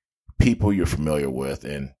people you're familiar with,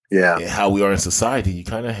 and how we are in society, you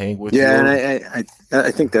kind of hang with. Yeah, and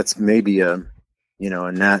I think that's maybe a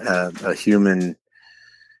human.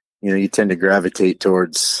 You know, you tend to gravitate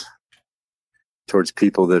towards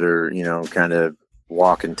people that are, you know, kind of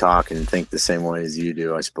walk and talk and think the same way as you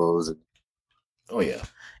do, I suppose. Oh yeah,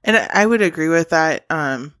 and I would agree with that.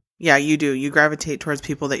 Yeah, you do. You gravitate towards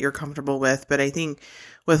people that you're comfortable with. But I think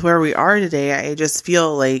with where we are today, I just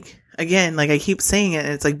feel like, again, like I keep saying it,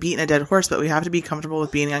 it's like beating a dead horse, but we have to be comfortable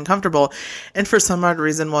with being uncomfortable. And for some odd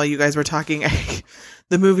reason, while you guys were talking,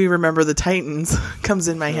 the movie Remember the Titans comes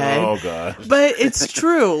in my head. Oh, God. But it's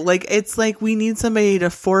true. Like, it's like we need somebody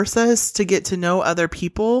to force us to get to know other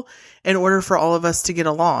people in order for all of us to get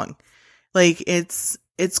along. Like, it's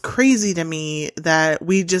crazy to me that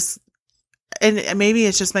we just... And maybe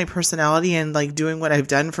it's just my personality and like doing what I've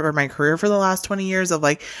done for my career for the last 20 years of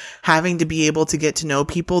like having to be able to get to know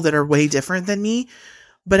people that are way different than me.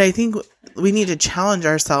 But I think we need to challenge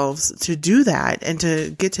ourselves to do that and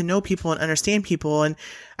to get to know people and understand people. And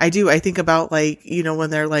I think about like, you know,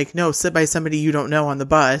 when they're like, no, sit by somebody you don't know on the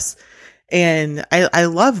bus. And I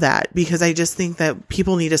love that because I just think that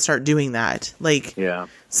people need to start doing that. Like,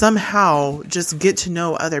 somehow just get to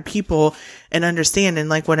know other people and understand. And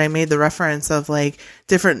like when I made the reference of like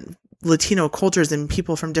different Latino cultures and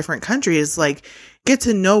people from different countries, like get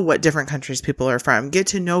to know what different countries people are from, get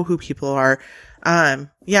to know who people are.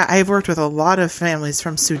 I've worked with a lot of families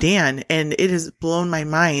from Sudan, and it has blown my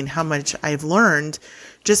mind how much I've learned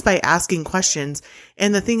just by asking questions.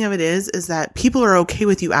 And the thing of it is that people are okay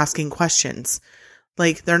with you asking questions.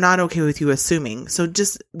 Like, they're not okay with you assuming. So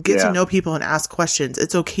just get to know people and ask questions.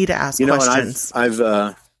 It's okay to ask questions.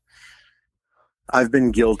 And I've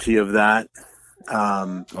been guilty of that.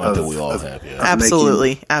 I think we all have, yeah.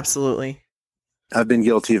 Absolutely. I've been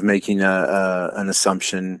guilty of making an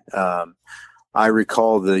assumption. I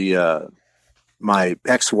recall my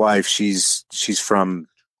ex-wife. She's from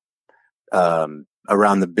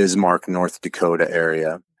around the Bismarck, North Dakota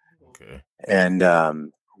area. Okay. And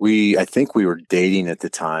I think we were dating at the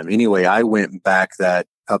time. Anyway, I went back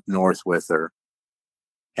up north with her.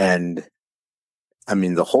 And I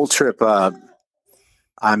mean, the whole trip up,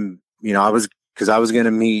 I was going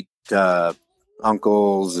to meet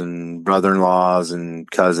uncles and brother-in-laws and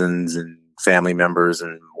cousins and family members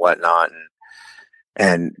and whatnot.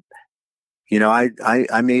 And you know,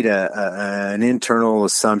 I made an internal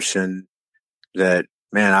assumption that,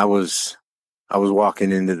 man, I was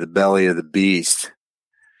walking into the belly of the beast,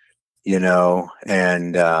 you know,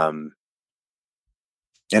 and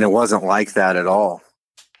it wasn't like that at all.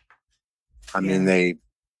 I mean, they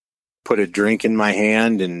put a drink in my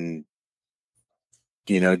hand and,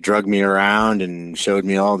 you know, drug me around and showed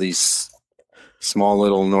me all these small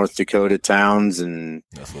little North Dakota towns, and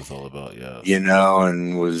that's what it's all about. Yeah,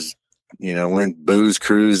 and was, went booze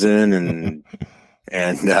cruising and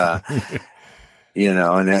and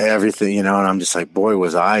and everything, and I'm just like, boy,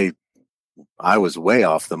 was I was way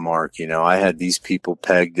off the mark. I had these people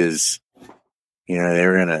pegged as, they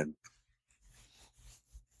were gonna,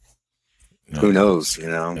 who knows,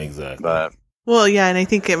 exactly. But well, yeah, and I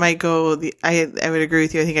think it might go. I would agree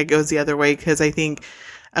with you. I think it goes the other way, because I think,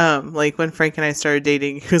 like when Frank and I started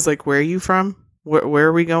dating, he was like, "Where are you from? Where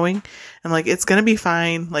are we going?" I'm like, "It's gonna be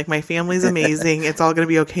fine. Like, my family's amazing. It's all gonna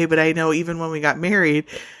be okay." But I know even when we got married,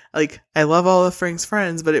 like, I love all of Frank's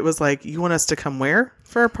friends, but it was like, "You want us to come where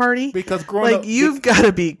for a party?" Because growing up, you've got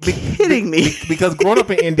to be kidding me. Because growing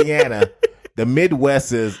up in Indiana. The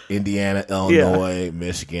Midwest is Indiana, Illinois,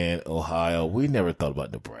 Michigan, Ohio. We never thought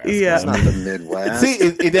about Nebraska. Yeah, it's not the Midwest.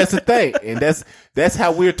 See, that's the thing, and that's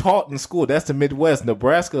how we're taught in school. That's the Midwest.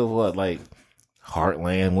 Nebraska, what, like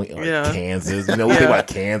Heartland, or Kansas? We think about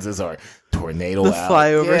Kansas or Tornado, the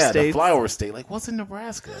flyover state. The flyover state. Like, what's in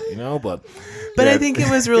Nebraska? But I think it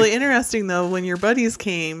was really interesting though when your buddies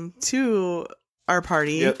came to our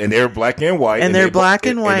party, and they're black and white, and they're black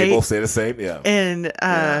and white, and they both say the same, and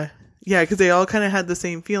yeah, because they all kind of had the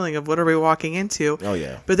same feeling of what are we walking into? Oh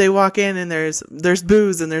yeah. But they walk in and there's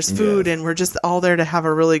booze and there's food and we're just all there to have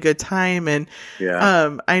a really good time. And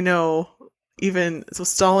I know even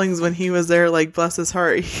Stallings, when he was there, like, bless his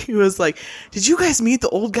heart, he was like, "Did you guys meet the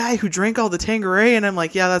old guy who drank all the Tanqueray?" And I'm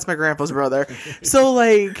like, "Yeah, that's my grandpa's brother." So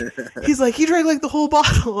like, he's like, he drank like the whole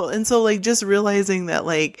bottle. And so like, just realizing that,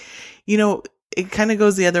 like, it kind of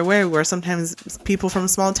goes the other way, where sometimes people from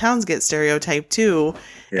small towns get stereotyped too.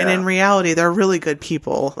 Yeah. And in reality, they're really good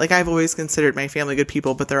people. Like, I've always considered my family good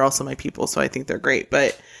people, but they're also my people. So I think they're great.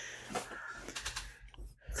 But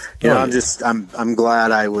I'm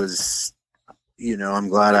glad I was, I'm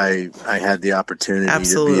glad I had the opportunity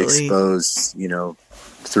to be exposed,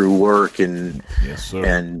 through work and, yes, sir.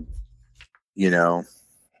 And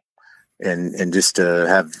just to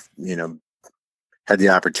have, had the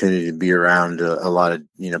opportunity to be around a lot of,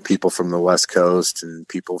 people from the West Coast and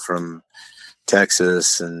people from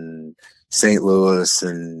Texas and St. Louis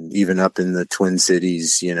and even up in the Twin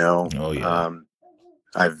Cities, Oh, yeah.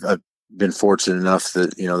 I've been fortunate enough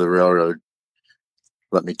that, the railroad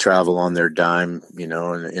let me travel on their dime, in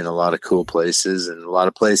a lot of cool places, and a lot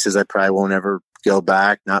of places I probably won't ever go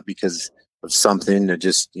back, not because of something, to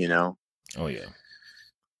just, Oh yeah.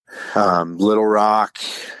 Little Rock,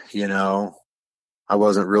 I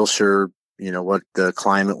wasn't real sure, what the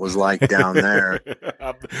climate was like down there.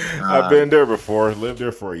 I've been there before, lived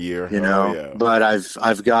there for a year, but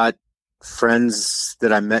I've got friends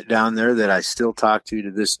that I met down there that I still talk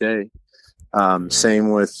to this day.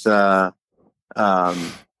 Same with,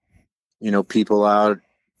 people out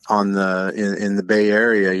on in the Bay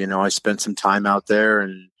Area. I spent some time out there,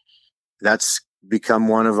 and that's become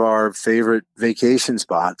one of our favorite vacation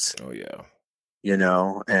spots. Oh yeah.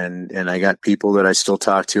 And I got people that I still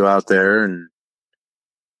talk to out there, and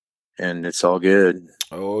it's all good.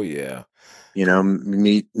 Oh yeah.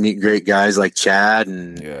 Meet great guys like Chad,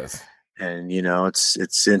 and yes. And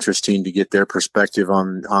it's interesting to get their perspective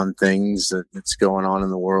on things that's going on in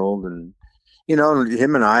the world. And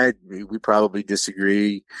him and I, we probably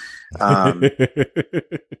disagree. Well,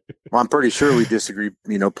 I'm pretty sure we disagree,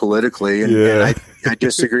 politically, and I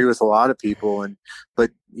disagree with a lot of people.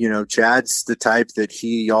 But Chad's the type that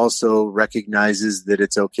he also recognizes that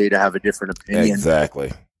it's okay to have a different opinion.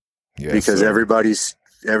 Exactly. Yes, because sir.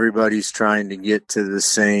 everybody's trying to get to the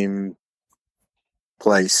same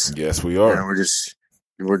place. Yes, we are.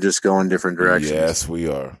 We're just going different directions. Yes, we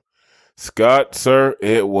are. Scott, sir,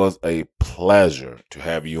 it was a pleasure to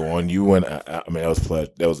have you on. You and I mean,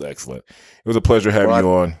 that was excellent. It was a pleasure having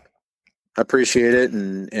you on. I appreciate it,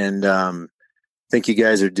 and think you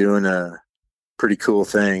guys are doing a pretty cool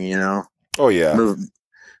thing. Oh yeah,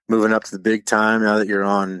 moving up to the big time now that you're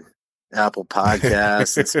on Apple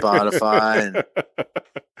Podcasts and Spotify. And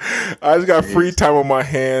I just got free time on my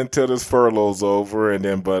hand till this furlough's over, and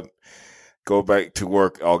then go back to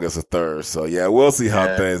work August the 3rd. So yeah, we'll see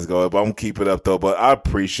how things go. But I'm gonna keep it up though. But I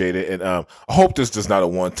appreciate it, and I hope this is just not a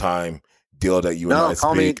one-time deal that you and I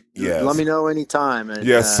call speak. Yes. Let me know anytime. And,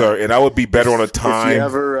 yes, sir. And I would be better on a time.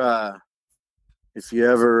 If you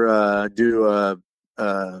ever do a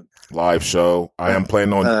live show, I am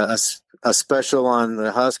planning on a special on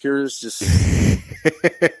the Huskers, just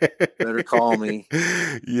better call me.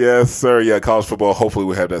 Yes, sir. Yeah, college football. Hopefully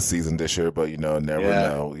we have that season this year, but never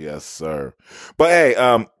know. Yes, sir. But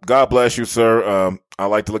hey, God bless you, sir. I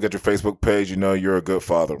like to look at your Facebook page. You're a good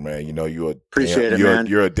father, man. Appreciate it, man.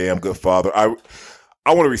 You're a damn good father.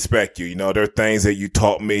 I want to respect you. You know, there are things that you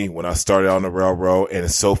taught me when I started on the railroad, and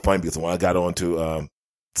it's so funny because when I got onto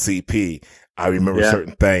CP, I remember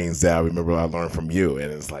certain things that I learned from you,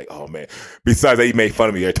 and it's like, oh man. Besides that, you made fun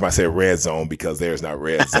of me every time I said red zone because there's not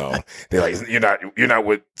red zone. They're like, you're not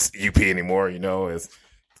with UP anymore. You know, it's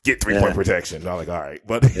get 3-point protection. And I'm like, all right,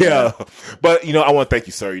 but but you know, I want to thank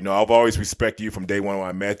you, sir. You know, I've always respected you from day one when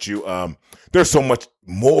I met you. There's so much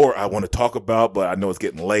more I want to talk about, but I know it's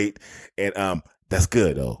getting late, and that's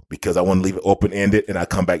good though, because I want to leave it open ended, and I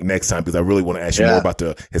come back next time because I really want to ask you more about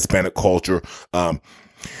the Hispanic culture.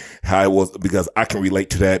 How it was, because I can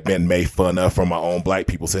relate to that, been made fun of from my own black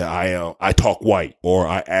people, say I talk white or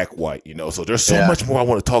I act white, you know, so there's so much more I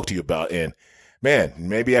want to talk to you about. And man,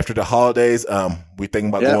 maybe after the holidays, we think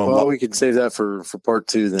about going. Well, we can save that for part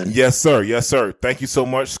 2 then. Yes, sir. Yes, sir. Thank you so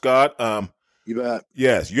much, Scott. You bet.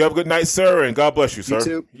 Yes. You have a good night, sir. And God bless you, sir. You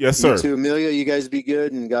too. Yes, sir. You too, Amelia. You guys be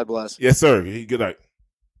good and God bless. Yes, sir. Good night.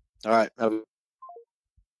 All right.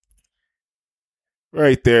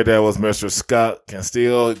 Right there, that was Mr. Scott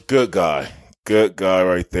Castillo. Good guy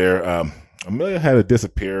right there. Amelia had to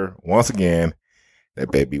disappear once again. That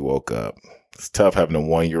baby woke up. It's tough having a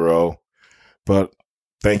 1-year-old, but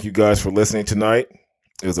thank you guys for listening tonight.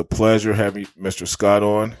 It was a pleasure having Mr. Scott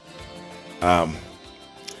on.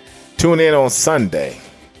 Tune in on Sunday,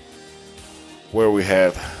 where we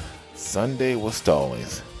have Sunday with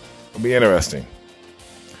Stallings. It'll be interesting.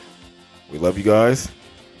 We love you guys.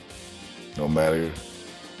 No matter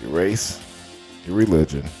your race, your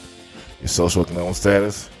religion, your socioeconomic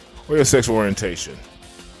status, or your sexual orientation.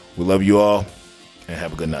 We love you all, and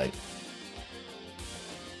have a good night.